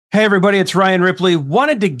Hey, everybody, it's Ryan Ripley.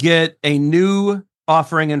 Wanted to get a new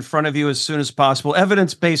offering in front of you as soon as possible,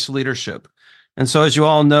 evidence-based leadership. And so, as you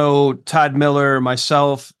all know, Todd Miller,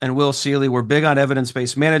 myself, and Will Seeley, we're big on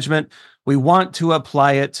evidence-based management. We want to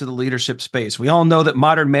apply it to the leadership space. We all know that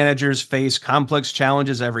modern managers face complex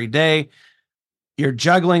challenges every day. You're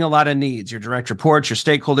juggling a lot of needs, your direct reports, your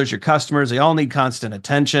stakeholders, your customers, they all need constant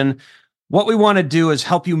attention. What we want to do is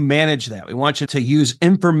help you manage that. We want you to use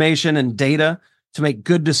information and data to make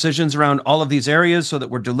good decisions around all of these areas so that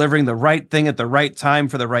we're delivering the right thing at the right time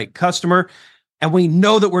for the right customer. And we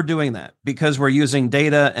know that we're doing that because we're using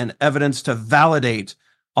data and evidence to validate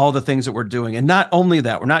all the things that we're doing. And not only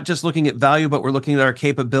that, we're not just looking at value, but we're looking at our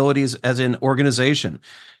capabilities as an organization.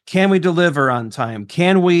 Can we deliver on time?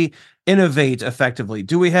 Can we innovate effectively?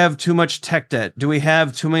 Do we have too much tech debt? Do we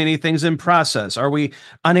have too many things in process? Are we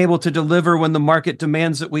unable to deliver when the market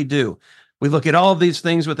demands that we do? We look at all of these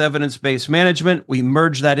things with evidence-based management. We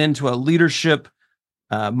merge that into a leadership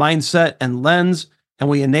mindset and lens, and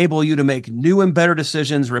we enable you to make new and better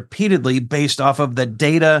decisions repeatedly based off of the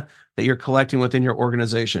data that you're collecting within your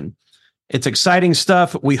organization. It's exciting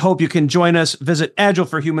stuff. We hope you can join us. Visit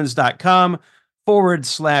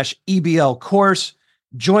agileforhumans.com/EBL course.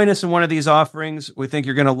 Join us in one of these offerings. We think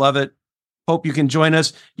you're going to love it. Hope you can join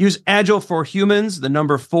us. Use Agile for Humans, the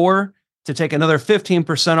number 4, to take another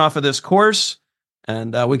 15% off of this course,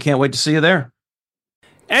 and we can't wait to see you there.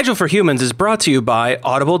 Agile for Humans is brought to you by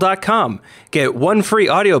Audible.com. Get one free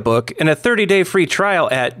audiobook and a 30-day free trial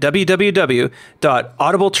at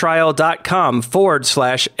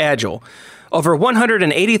www.audibletrial.com/agile. Over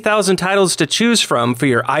 180,000 titles to choose from for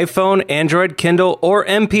your iPhone, Android, Kindle, or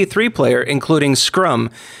MP3 player, including Scrum,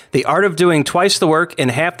 The Art of Doing Twice the Work in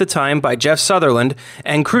Half the Time by Jeff Sutherland,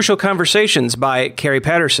 and Crucial Conversations by Carrie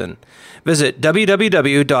Patterson. Visit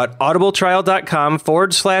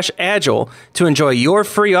www.audibletrial.com/agile to enjoy your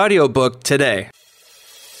free audiobook today.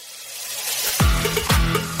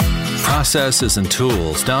 Processes and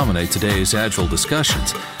tools dominate today's Agile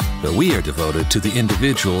discussions, but we are devoted to the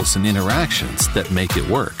individuals and interactions that make it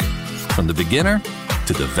work. From the beginner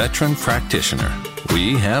to the veteran practitioner,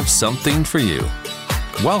 we have something for you.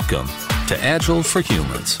 Welcome to Agile for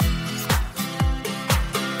Humans.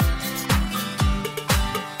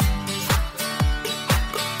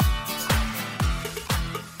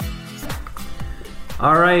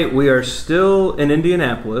 All right, we are still in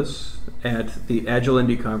Indianapolis at the Agile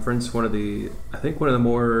Indy Conference, one of the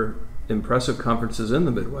more impressive conferences in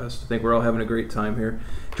the Midwest. I think we're all having a great time here.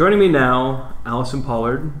 Joining me now, Allison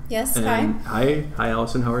Pollard. Yes, hi. Hi,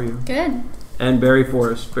 Allison. How are you? Good. And Barry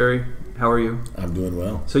Forrest. Barry, how are you? I'm doing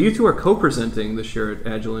well. So you two are co-presenting this year at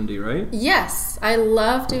Agile Indy, right? Yes, I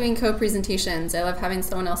love doing co-presentations. I love having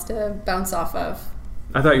someone else to bounce off of.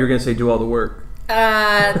 I thought you were going to say do all the work.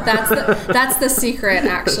 That's the secret,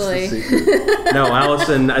 actually. That's the secret. No,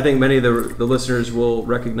 Allison, I think many of the listeners will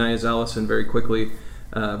recognize Allison very quickly.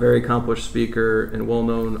 Very accomplished speaker and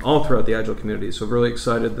well-known all throughout the Agile community. So really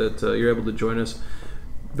excited that you're able to join us.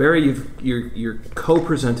 Barry, you're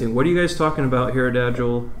co-presenting. What are you guys talking about here at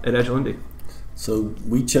Agile Indy? So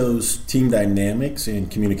we chose team dynamics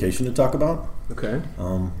and communication to talk about. Okay.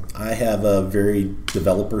 I have a very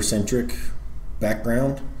developer-centric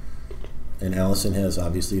background, and Allison has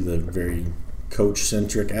obviously the very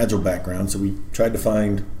coach-centric Agile background. So we tried to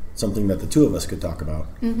find something that the two of us could talk about.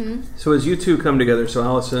 Mm-hmm. So as you two come together, so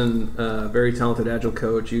Allison, very talented Agile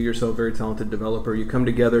coach, you yourself very talented developer, you come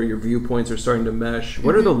together, your viewpoints are starting to mesh.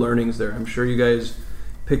 What are the learnings there? I'm sure you guys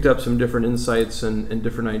picked up some different insights and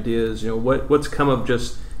different ideas. You know, what's come of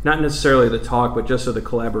just, not necessarily the talk, but just of the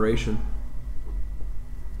collaboration?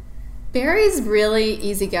 Barry's really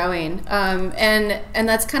easygoing, and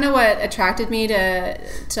that's kind of what attracted me to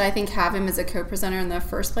I think have him as a co-presenter in the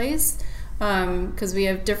first place. Because we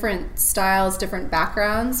have different styles, different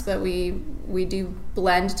backgrounds, but we do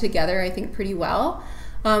blend together, I think, pretty well.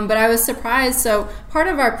 But I was surprised. So part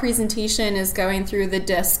of our presentation is going through the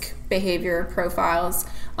DISC behavior profiles.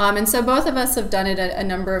 And so both of us have done it a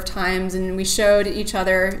number of times, and we showed each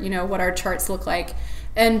other, what our charts look like.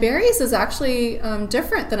 And Barry's is actually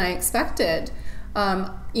different than I expected.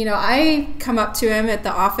 I come up to him at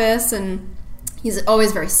the office, and he's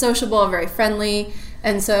always very sociable, very friendly.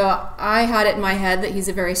 And so I had it in my head that he's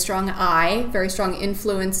a very strong I, very strong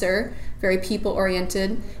influencer, very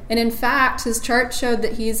people-oriented. And in fact, his chart showed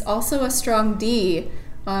that he's also a strong D,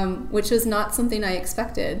 which is not something I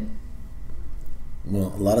expected.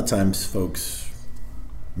 Well, a lot of times folks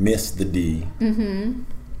miss the D,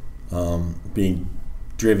 being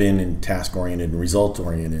driven and task-oriented and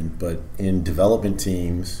result-oriented. But in development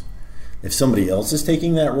teams, If somebody else is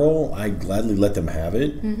taking that role, I gladly let them have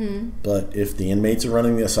it. Mm-hmm. But if the inmates are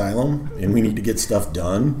running the asylum and we need to get stuff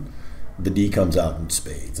done, the D comes out in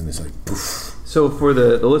spades, and it's like, poof. So for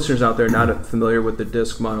the listeners out there not familiar with the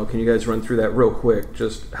DISC model, can you guys run through that real quick,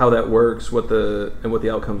 just how that works, what the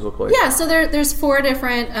outcomes look like? Yeah, so there's 4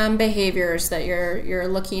 different behaviors that you're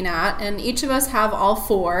looking at, and each of us have all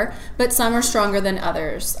 4, but some are stronger than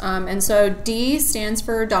others. And so D stands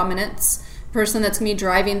for dominance, person that's going to be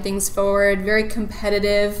driving things forward, very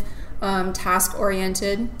competitive,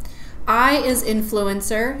 task-oriented. I is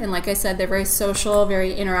influencer, and like I said, they're very social,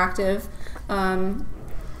 very interactive.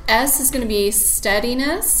 S is going to be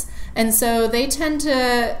steadiness, and so they tend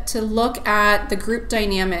to look at the group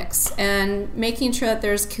dynamics and making sure that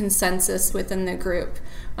there's consensus within the group.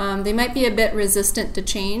 They might be a bit resistant to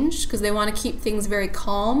change because they want to keep things very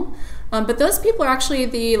calm, but those people are actually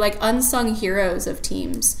the unsung heroes of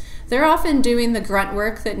teams. They're often doing the grunt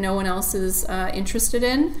work that no one else is interested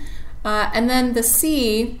in. And then the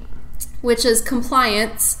C, which is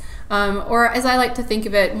compliance, or as I like to think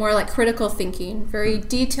of it, more like critical thinking, very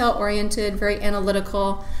detail-oriented, very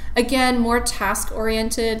analytical. Again, more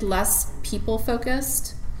task-oriented, less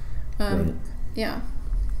people-focused. Right. Yeah.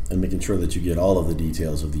 And making sure that you get all of the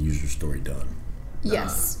details of the user story done.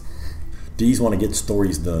 Yes. D's want to get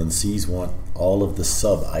stories done. C's want all of the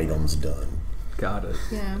sub-items done. Got it.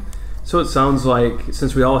 Yeah. So it sounds like,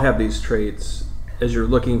 since we all have these traits, as you're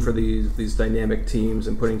looking for these dynamic teams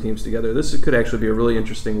and putting teams together, this could actually be a really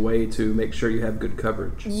interesting way to make sure you have good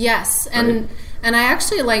coverage. Yes, and I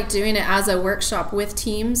actually like doing it as a workshop with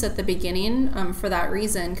teams at the beginning for that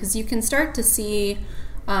reason, because you can start to see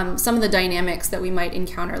some of the dynamics that we might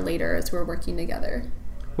encounter later as we're working together.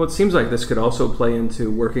 Well, it seems like this could also play into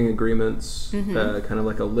working agreements, kind of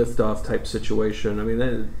like a lift-off type situation. I mean,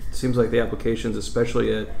 it seems like the applications,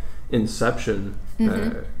 especially at inception,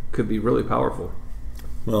 could be really powerful.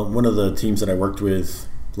 Well, one of the teams that I worked with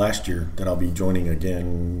last year that I'll be joining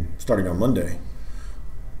again starting on Monday,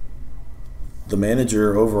 the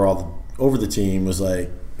manager over the team was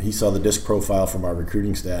like, he saw the DISC profile from our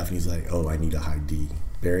recruiting staff, and he's like, oh, I need a high D.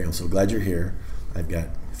 Barry, I'm so glad you're here. I've got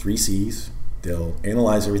 3 C's. They'll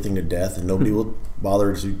analyze everything to death, and nobody will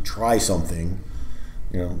bother to try something.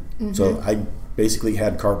 So I basically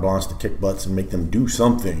had carte blanche to kick butts and make them do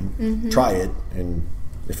something, try it, and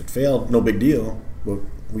if it failed, no big deal. But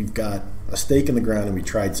we've got a stake in the ground, and we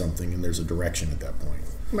tried something, and there's a direction at that point.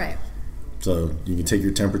 Right. So you can take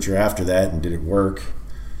your temperature after that, and did it work?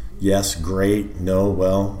 Yes, great. No,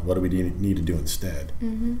 well, what do we need to do instead?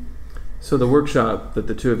 So the workshop that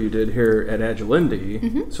the two of you did here at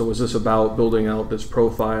Agility, so was this about building out this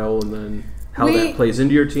profile and then how that plays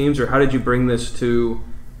into your teams, or how did you bring this to,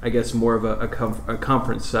 I guess, more of a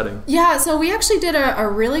conference setting? Yeah, so we actually did a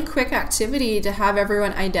really quick activity to have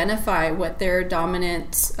everyone identify what their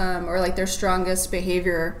dominant or like their strongest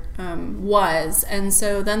behavior was. And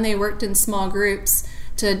so then they worked in small groups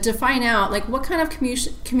to define out like what kind of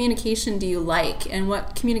communication do you like and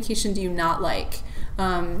what communication do you not like,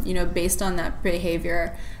 based on that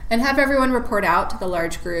behavior, and have everyone report out to the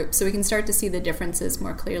large group so we can start to see the differences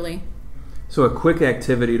more clearly. So a quick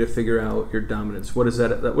activity to figure out your dominance. What is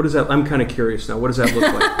that? I'm kind of curious now. What does that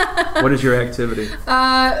look like? What is your activity?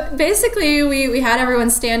 Basically, we had everyone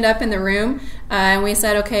stand up in the room, and we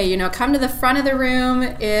said, okay, come to the front of the room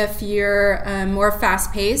if you're more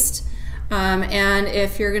fast-paced, and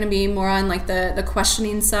if you're going to be more on like the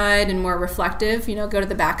questioning side and more reflective, go to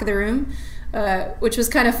the back of the room. Which was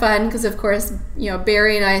kind of fun because, of course,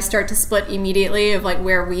 Barry and I start to split immediately of like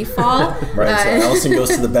where we fall. Right. So Allison goes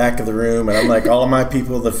to the back of the room, and I'm like, all of my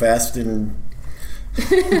people, the Fast and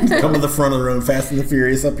come to the front of the room, Fast and the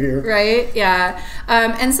Furious up here. Right. Yeah.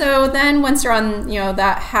 And so then once you're on,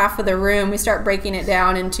 that half of the room, we start breaking it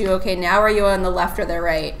down into, okay, now are you on the left or the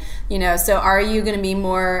right? So are you going to be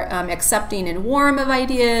more accepting and warm of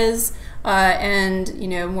ideas? And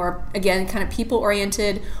more, again, kind of people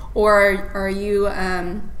oriented, or are you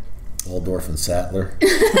Waldorf and Sattler?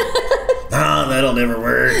 That'll never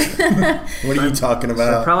work. What are you talking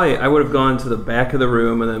about? So probably I would have gone to the back of the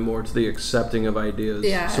room and then more to the accepting of ideas.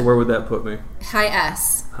 Yeah. So where would that put me? High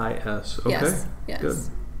S. High S. Okay. Yes. Good.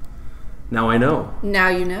 Now I know. Now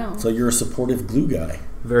you know. So you're a supportive glue guy.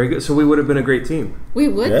 Very good. So we would have been a great team. We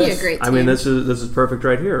would be a great team. I mean, this is perfect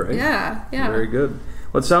right here, right? Yeah. Very good.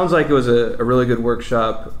 Well, it sounds like it was a really good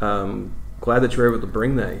workshop. Glad that you were able to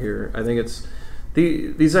bring that here. I think it's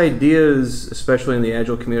these ideas, especially in the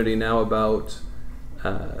Agile community now, about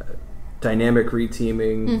dynamic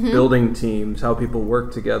reteaming, building teams, how people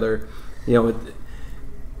work together.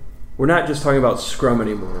 We're we're not just talking about Scrum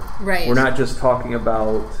anymore. Right. We're not just talking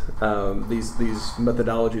about these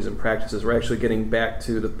methodologies and practices. We're actually getting back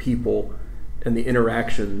to the people and the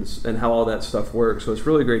interactions and how all that stuff works. So it's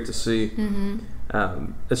really great to see.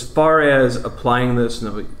 As far as applying this,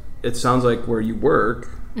 it sounds like where you work,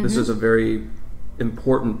 this is a very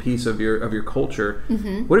important piece of your culture.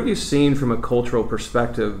 What have you seen from a cultural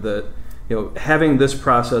perspective that, having this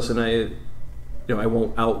process, and I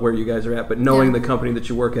won't out where you guys are at, but knowing the company that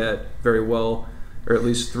you work at very well, or at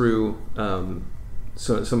least through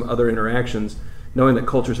some other interactions, knowing that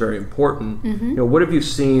culture is very important. What have you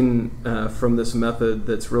seen from this method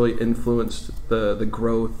that's really influenced the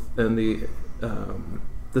growth and the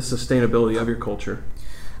sustainability of your culture?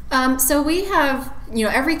 So we have,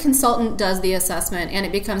 every consultant does the assessment, and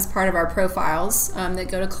it becomes part of our profiles that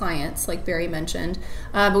go to clients, like Barry mentioned.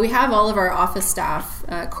 But we have all of our office staff,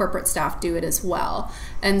 corporate staff, do it as well.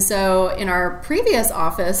 And so in our previous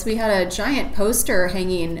office, we had a giant poster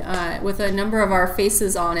hanging with a number of our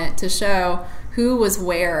faces on it to show who was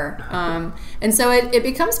where. And so it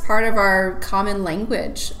becomes part of our common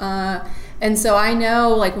language. And so I know,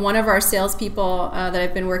 like, one of our salespeople that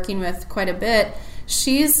I've been working with quite a bit,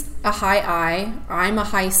 she's a high I, I'm a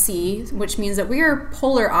high C, which means that we are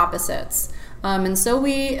polar opposites. And so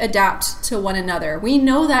we adapt to one another. We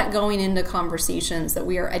know that going into conversations, that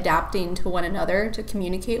we are adapting to one another to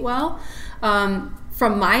communicate well.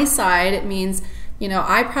 From my side, it means,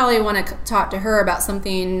 I probably want to talk to her about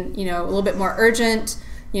something, a little bit more urgent,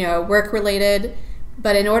 work related.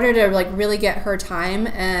 But in order to really get her time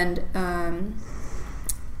and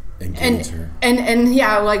engage her.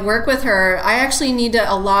 And work with her, I actually need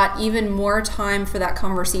to allot even more time for that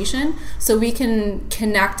conversation so we can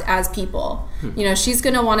connect as people. She's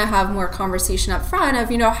going to want to have more conversation up front of,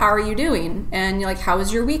 how are you doing? And how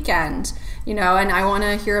was your weekend? And I want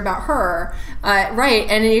to hear about her. Right.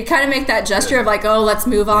 And you kind of make that gesture of let's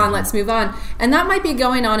move on, let's move on. And that might be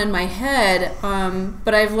going on in my head.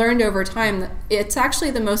 But I've learned over time that it's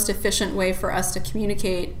actually the most efficient way for us to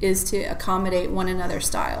communicate is to accommodate one another's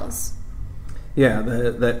styles. Yeah,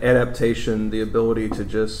 that adaptation, the ability to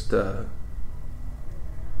just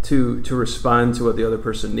to respond to what the other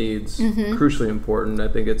person needs, crucially important. I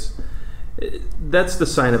think that's the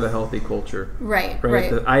sign of a healthy culture. Right.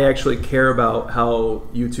 That I actually care about how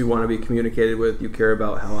you two want to be communicated with. You care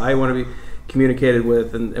about how I want to be communicated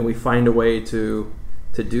with, and we find a way to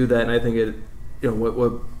do that. And I think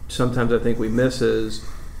what sometimes I think we miss is,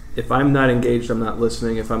 if I'm not engaged, I'm not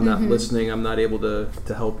listening. If I'm not listening, I'm not able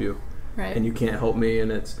to help you. Right. And you can't help me.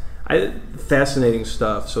 And it's fascinating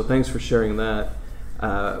stuff. So thanks for sharing that.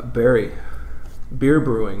 Barry, beer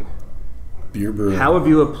brewing. How have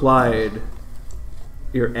you applied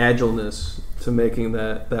your agileness to making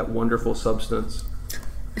that wonderful substance?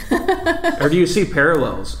 Or do you see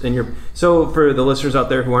parallels in your? So for the listeners out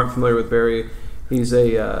there who aren't familiar with Barry, he's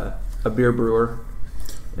a beer brewer,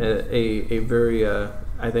 a very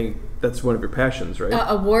I think that's one of your passions, right?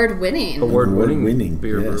 Award-winning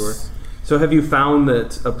beer brewer. So have you found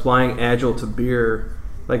that applying Agile to beer,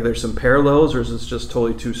 there's some parallels, or is this just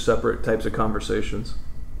totally two separate types of conversations?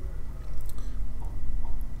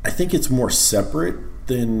 I think it's more separate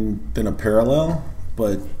than a parallel,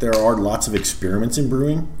 but there are lots of experiments in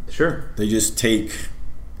brewing. Sure. They just take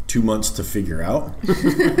 2 months to figure out.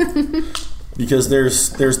 Because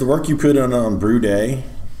there's the work you put on brew day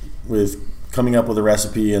with coming up with a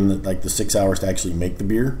recipe and the 6 hours to actually make the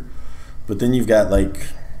beer. But then you've got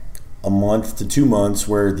a month to 2 months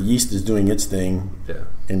where the yeast is doing its thing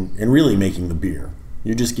and really making the beer.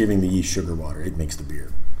 You're just giving the yeast sugar water. It makes the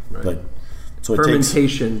beer. Right. But so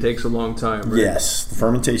fermentation takes a long time, right? Yes, the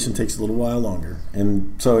fermentation takes a little while longer.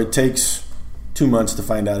 And so it takes 2 months to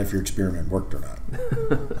find out if your experiment worked or not.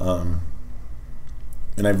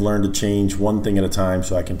 And I've learned to change one thing at a time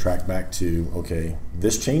so I can track back to, okay,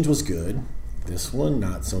 this change was good, this one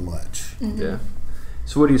not so much. Yeah.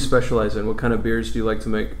 So what do you specialize in? What kind of beers do you like to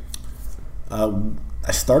make?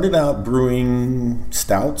 I started out brewing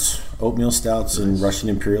stouts, oatmeal stouts, and Russian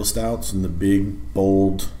Imperial stouts, and the big,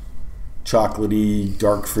 bold, chocolatey,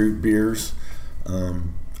 dark fruit beers.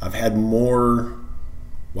 I've had more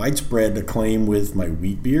widespread acclaim with my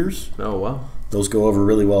wheat beers. Oh, wow. Those go over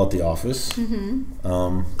really well at the office.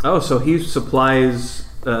 So he supplies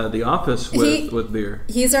the office with beer.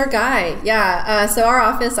 He's our guy, yeah. So our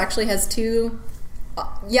office actually has two...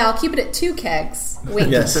 I'll keep it at 2 kegs. Wink.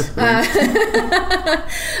 Yes.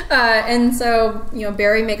 And so,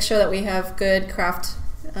 Barry makes sure that we have good craft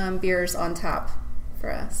beers on tap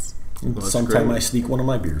for us. Well, sometime I sneak one of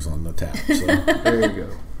my beers on the tap. So. There you go.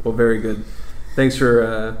 Well, very good. Thanks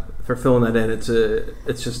for for filling that in.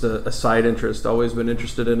 It's just a side interest. Always been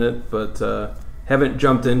interested in it, but haven't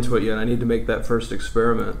jumped into it yet. I need to make that first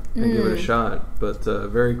experiment and give it a shot. But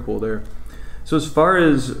very cool there. So as far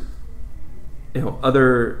as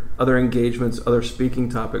other engagements, other speaking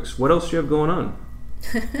topics, what else do you have going on?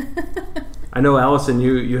 I know, Allison,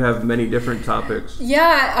 you have many different topics.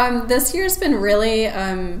 Yeah, this year's been really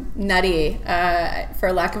nutty,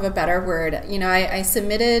 for lack of a better word. I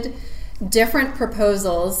submitted different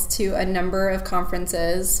proposals to a number of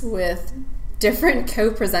conferences with different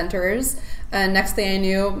co-presenters. Next thing I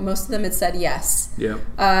knew, most of them had said yes. Yeah.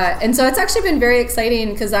 And so it's actually been very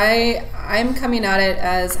exciting because I'm coming at it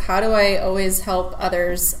as how do I always help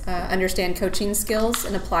others understand coaching skills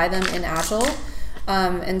and apply them in Agile.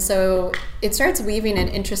 And so it starts weaving an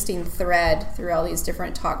interesting thread through all these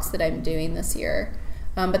different talks that I'm doing this year.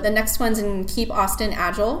 But the next one's in Keep Austin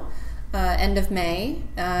Agile, end of May.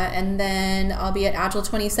 And then I'll be at Agile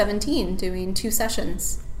 2017 doing 2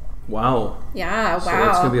 sessions. Wow. Yeah, wow. So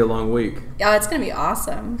that's going to be a long week. Yeah, it's going to be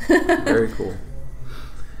awesome. Very cool.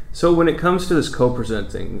 So when it comes to this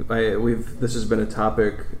co-presenting, this has been a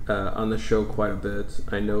topic on the show quite a bit.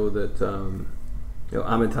 I know that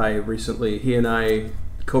Amitai recently, he and I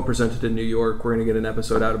co-presented in New York. We're going to get an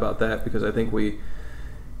episode out about that because I think we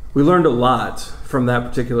learned a lot from that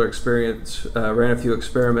particular experience. Ran a few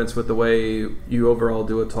experiments with the way you overall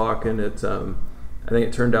do a talk, and I think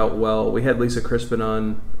it turned out well. We had Lisa Crispin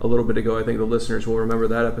on a little bit ago. I think the listeners will remember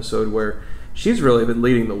that episode where she's really been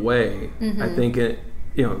leading the way. Mm-hmm. I think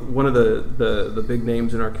one of the big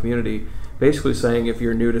names in our community, basically saying, if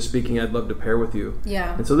you're new to speaking, I'd love to pair with you.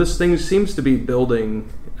 Yeah. And so this thing seems to be building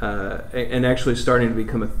and actually starting to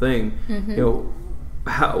become a thing.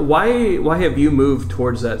 Mm-hmm. Why have you moved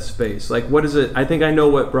towards that space? Like, what is it? I think I know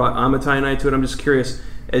what brought Amitai and I to it. I'm just curious,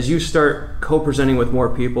 as you start co-presenting with more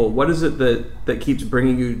people, what is it that keeps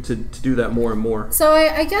bringing you to do that more and more? So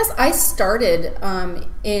I guess I started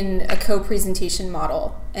in a co-presentation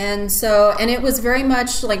model. And it was very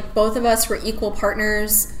much like both of us were equal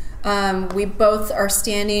partners. We both are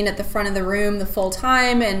standing at the front of the room the full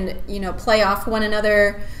time and, play off one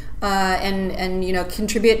another and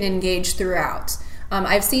contribute and engage throughout.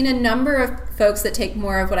 I've seen a number of folks that take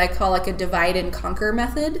more of what I call like a divide and conquer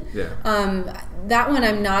method. Yeah. That one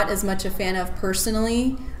I'm not as much a fan of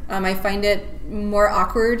personally. I find it more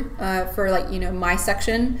awkward for my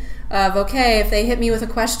section of, okay, if they hit me with a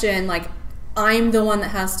question, like I'm the one that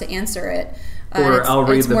has to answer it. Or I'll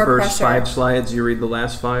read the first pressure. 5 slides, you read the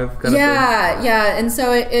last 5 kind of thing? Yeah. And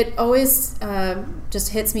so it always just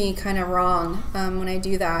hits me kind of wrong when I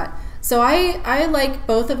do that. So I like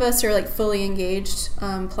both of us are like fully engaged,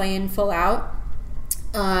 playing full out.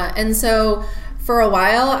 And so for a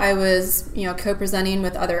while I was, co-presenting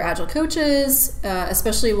with other Agile coaches,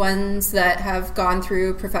 especially ones that have gone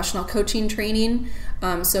through professional coaching training.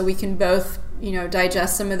 So we can both,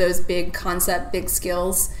 digest some of those big concept, big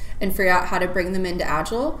skills and figure out how to bring them into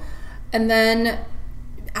Agile. And then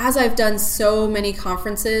as I've done so many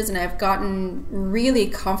conferences and I've gotten really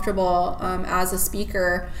comfortable as a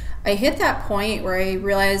speaker, I hit that point where I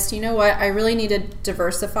realized, I really need to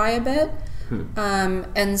diversify a bit.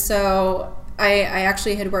 And so I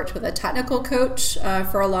actually had worked with a technical coach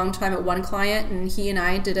for a long time at one client, and he and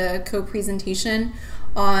I did a co-presentation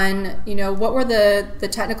on, what were the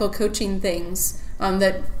technical coaching things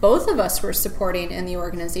that both of us were supporting in the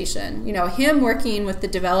organization. Him working with the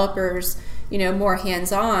developers, more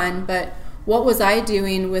hands-on, but what was I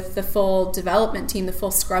doing with the full development team, the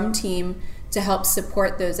full Scrum team, to help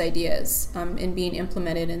support those ideas in being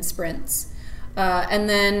implemented in sprints. And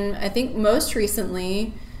then I think most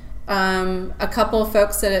recently, a couple of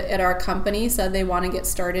folks at our company said they want to get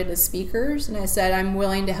started as speakers. And I said, I'm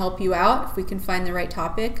willing to help you out if we can find the right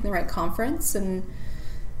topic, the right conference, and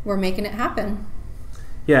we're making it happen.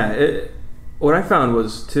 Yeah, what I found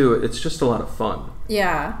was, too, it's just a lot of fun.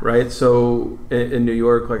 Yeah. Right? So in New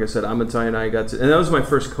York, like I said, Amitai and I got to, and that was my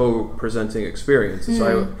first co-presenting experience. And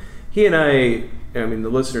so he and I mean, the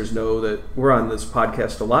listeners know that we're on this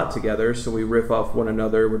podcast a lot together, so we riff off one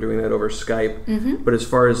another. We're doing that over Skype. Mm-hmm. But as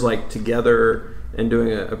far as like together and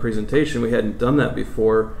doing a presentation, we hadn't done that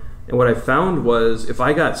before. And what I found was if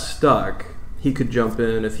I got stuck, he could jump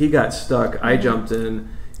in. If he got stuck, I jumped in.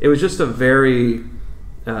 It was just it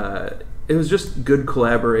was just good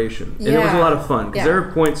collaboration. And it was a lot of fun. Because there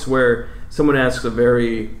are points where someone asks and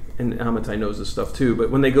Amitai knows this stuff too,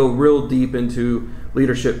 but when they go real deep into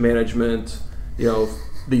leadership management,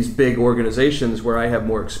 these big organizations where I have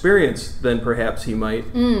more experience than perhaps he might,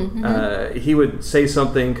 he would say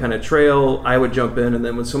something kind of trail, I would jump in, and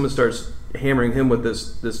then when someone starts hammering him with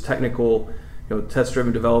this technical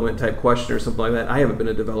test-driven development type question or something like that. I haven't been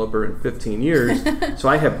a developer in 15 years, so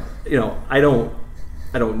I have, I don't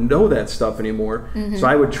know that stuff anymore. So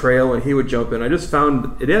I would trail and he would jump in. I just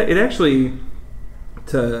found it actually,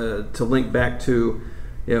 to link back to,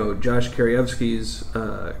 Josh Karyevsky's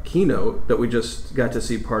keynote that we just got to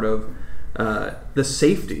see part of, the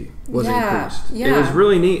safety was increased. Yeah. It was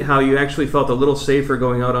really neat how you actually felt a little safer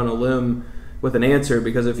going out on a limb with an answer,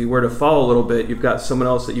 because if you were to fall a little bit, you've got someone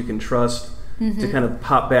else that you can trust to kind of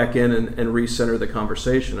pop back in and recenter the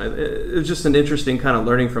conversation. It was just an interesting kind of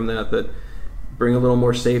learning from that bring a little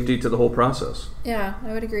more safety to the whole process. Yeah,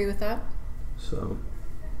 I would agree with that. So,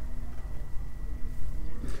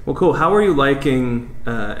 well, cool. How are you liking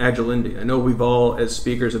Agile Indy? I know we've all, as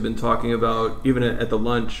speakers, have been talking about, even at the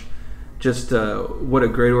lunch, just what a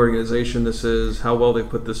great organization this is, how well they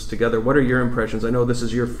put this together. What are your impressions? I know this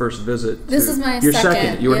is your first visit. This is my your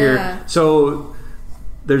second. You were here. So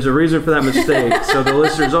there's a reason for that mistake. So the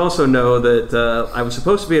listeners also know that I was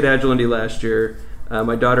supposed to be at Agile Indy last year.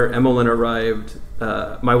 My daughter Emmeline arrived.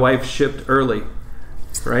 My wife shipped early,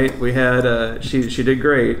 right? We had, she did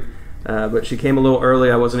great. But she came a little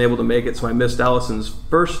early. I wasn't able to make it, so I missed Allison's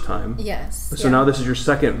first time. Yes. So now this is your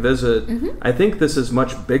second visit. I think this is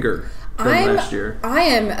much bigger than last year. I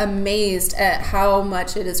am amazed at how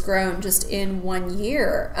much it has grown just in 1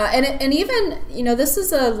 year. And even, this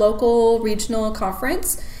is a local regional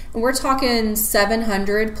conference, and we're talking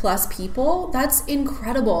 700 plus people. That's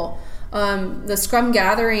incredible. The Scrum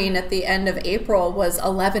gathering at the end of April was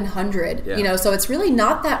 1,100. So it's really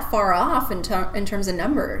not that far off in terms of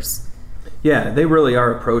numbers. Yeah, they really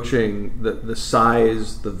are approaching the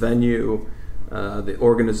size, the venue, the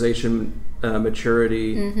organization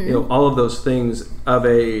maturity, all of those things of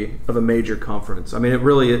a major conference. I mean, it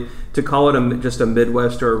really, to call it just a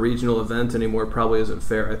Midwest or a regional event anymore probably isn't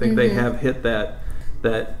fair. I think they have hit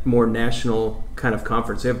that more national kind of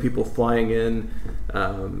conference. They have people flying in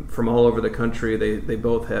from all over the country.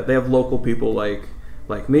 They have local people like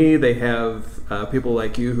me. They have people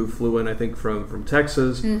like you who flew in, I think, from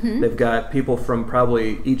Texas. They've got people from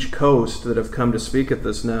probably each coast that have come to speak at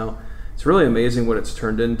this now. It's really amazing what it's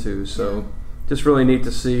turned into. So just really neat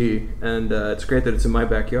to see, and it's great that it's in my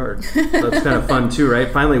backyard. So that's kind of fun too,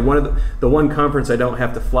 right? Finally, the one conference I don't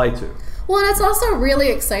have to fly to. Well, and it's also really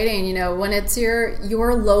exciting, when it's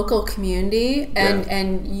your local community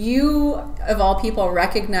and you, of all people,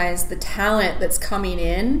 recognize the talent that's coming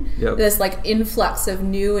in, this influx of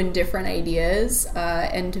new and different ideas,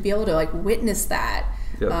 and to be able to witness that,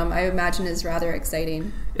 I imagine is rather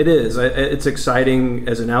exciting. It is. It's exciting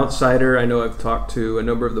as an outsider. I know I've talked to a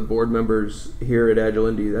number of the board members here at Agile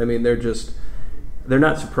Indy. I mean, they're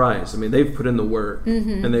not surprised. I mean, they've put in the work,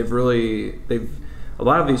 and a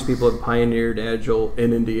lot of these people have pioneered Agile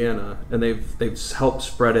in Indiana, and they've helped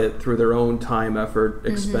spread it through their own time, effort,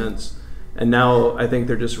 expense, and now I think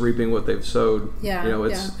they're just reaping what they've sowed.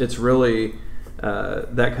 It's really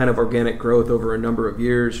that kind of organic growth over a number of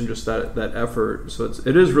years, and just that effort. So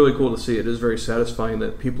it is really cool to see. It is very satisfying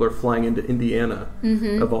that people are flying into Indiana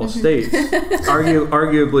of all states,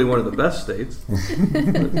 arguably one of the best states.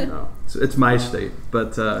 No, it's my state,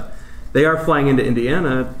 but they are flying into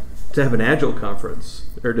Indiana to have an Agile conference,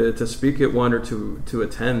 or to speak at one, or to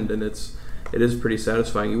attend, and it is pretty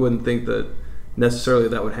satisfying. You wouldn't think that necessarily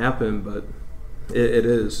that would happen, but it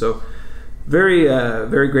is. So very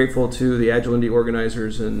very grateful to the Agile Indy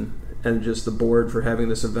organizers and just the board for having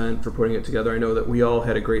this event, for putting it together. I know that we all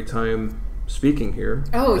had a great time speaking here.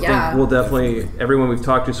 Oh, I think we'll definitely, everyone we've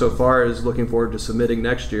talked to so far is looking forward to submitting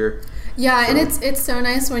next year. Yeah, so. And it's so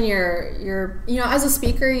nice when you're as a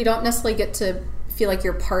speaker, you don't necessarily get to feel like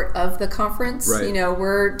you're part of the conference. Right.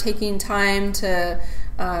 We're taking time to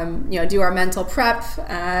do our mental prep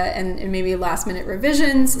and maybe last minute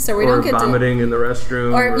revisions, so we don't get vomiting in the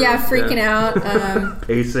restroom, or freaking out,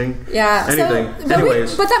 pacing, anything. So,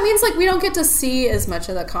 anyways, but that means we don't get to see as much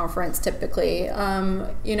of the conference typically,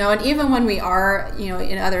 and even when we are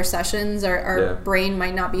in other sessions, our brain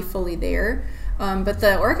might not be fully there. But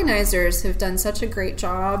the organizers have done such a great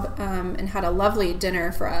job and had a lovely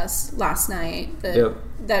dinner for us last night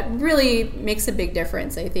that really makes a big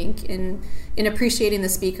difference, I think, in appreciating the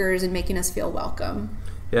speakers and making us feel welcome.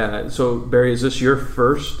 Yeah. So, Barry, is this your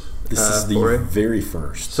first? This is the very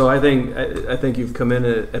first. So I think you've come in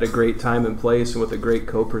at a great time and place, and with a great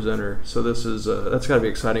co-presenter. So this is that's got to be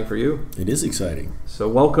exciting for you. It is exciting. So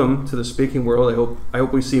welcome to the speaking world. I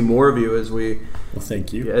hope we see more of you as we. Well,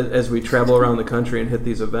 thank you. As we travel around the country and hit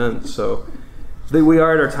these events. So we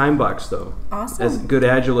are at our time box, though. Awesome. As good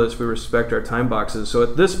Agilists, we respect our time boxes. So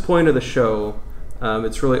at this point of the show,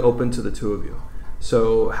 it's really open to the two of you.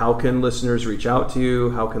 So how can listeners reach out to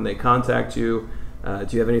you? How can they contact you? Do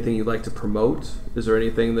you have anything you'd like to promote? Is there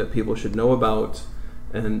anything that people should know about?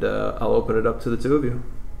 And I'll open it up to the two of you.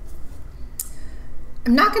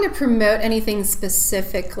 I'm not going to promote anything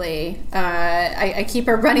specifically. I keep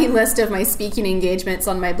a running list of my speaking engagements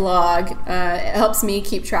on my blog. It helps me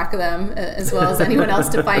keep track of them as well as anyone else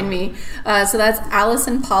to find me. So that's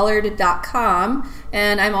AllisonPollard.com.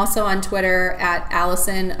 And I'm also on Twitter at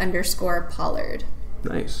Allison_Pollard.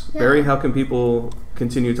 Nice. Yeah. Barry, how can people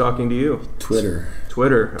continue talking to you? Twitter.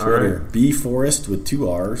 All right. B Forrest with 2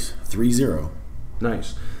 R's, 30.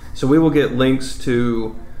 Nice. So we will get links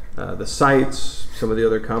to the sites, some of the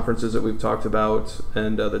other conferences that we've talked about,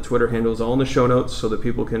 and the Twitter handles all in the show notes so that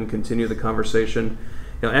people can continue the conversation.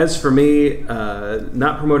 As for me,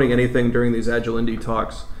 not promoting anything during these Agile Indie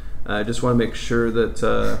talks, I just want to make sure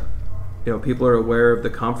that people are aware of the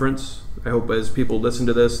conference. I hope as people listen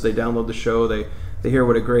to this, they download the show, they hear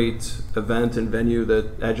what a great event and venue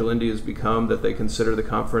that Agile Indie has become, that they consider the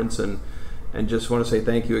conference, and just want to say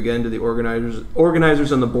thank you again to the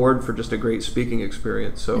organizers on the board for just a great speaking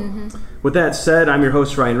experience. So with that said, I'm your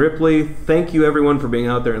host, Ryan Ripley. Thank you, everyone, for being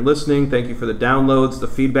out there and listening. Thank you for the downloads, the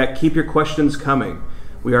feedback. Keep your questions coming.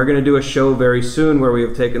 We are going to do a show very soon where we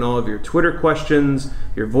have taken all of your Twitter questions,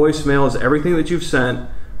 your voicemails, everything that you've sent.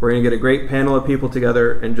 We're going to get a great panel of people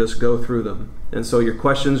together and just go through them. And so your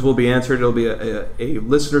questions will be answered. It'll be a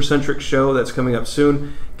listener-centric show that's coming up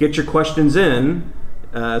soon. Get your questions in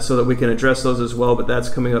so that we can address those as well, but that's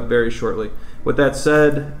coming up very shortly. With that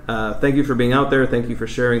said, thank you for being out there. Thank you for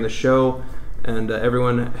sharing the show. And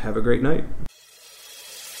everyone, have a great night.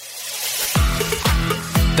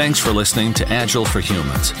 Thanks for listening to Agile for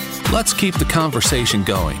Humans. Let's keep the conversation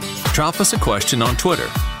going. Drop us a question on Twitter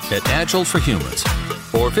at Agile for Humans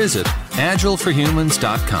or visit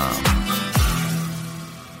agileforhumans.com.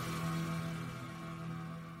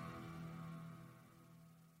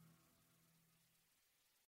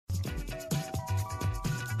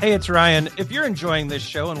 Hey, it's Ryan. If you're enjoying this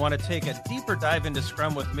show and want to take a deeper dive into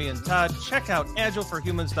Scrum with me and Todd, check out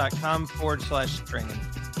agileforhumans.com/training.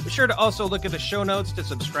 Be sure to also look at the show notes to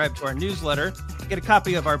subscribe to our newsletter, get a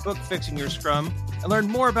copy of our book, Fixing Your Scrum, and learn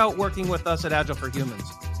more about working with us at Agile for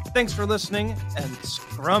Humans. Thanks for listening, and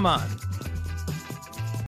Scrum on.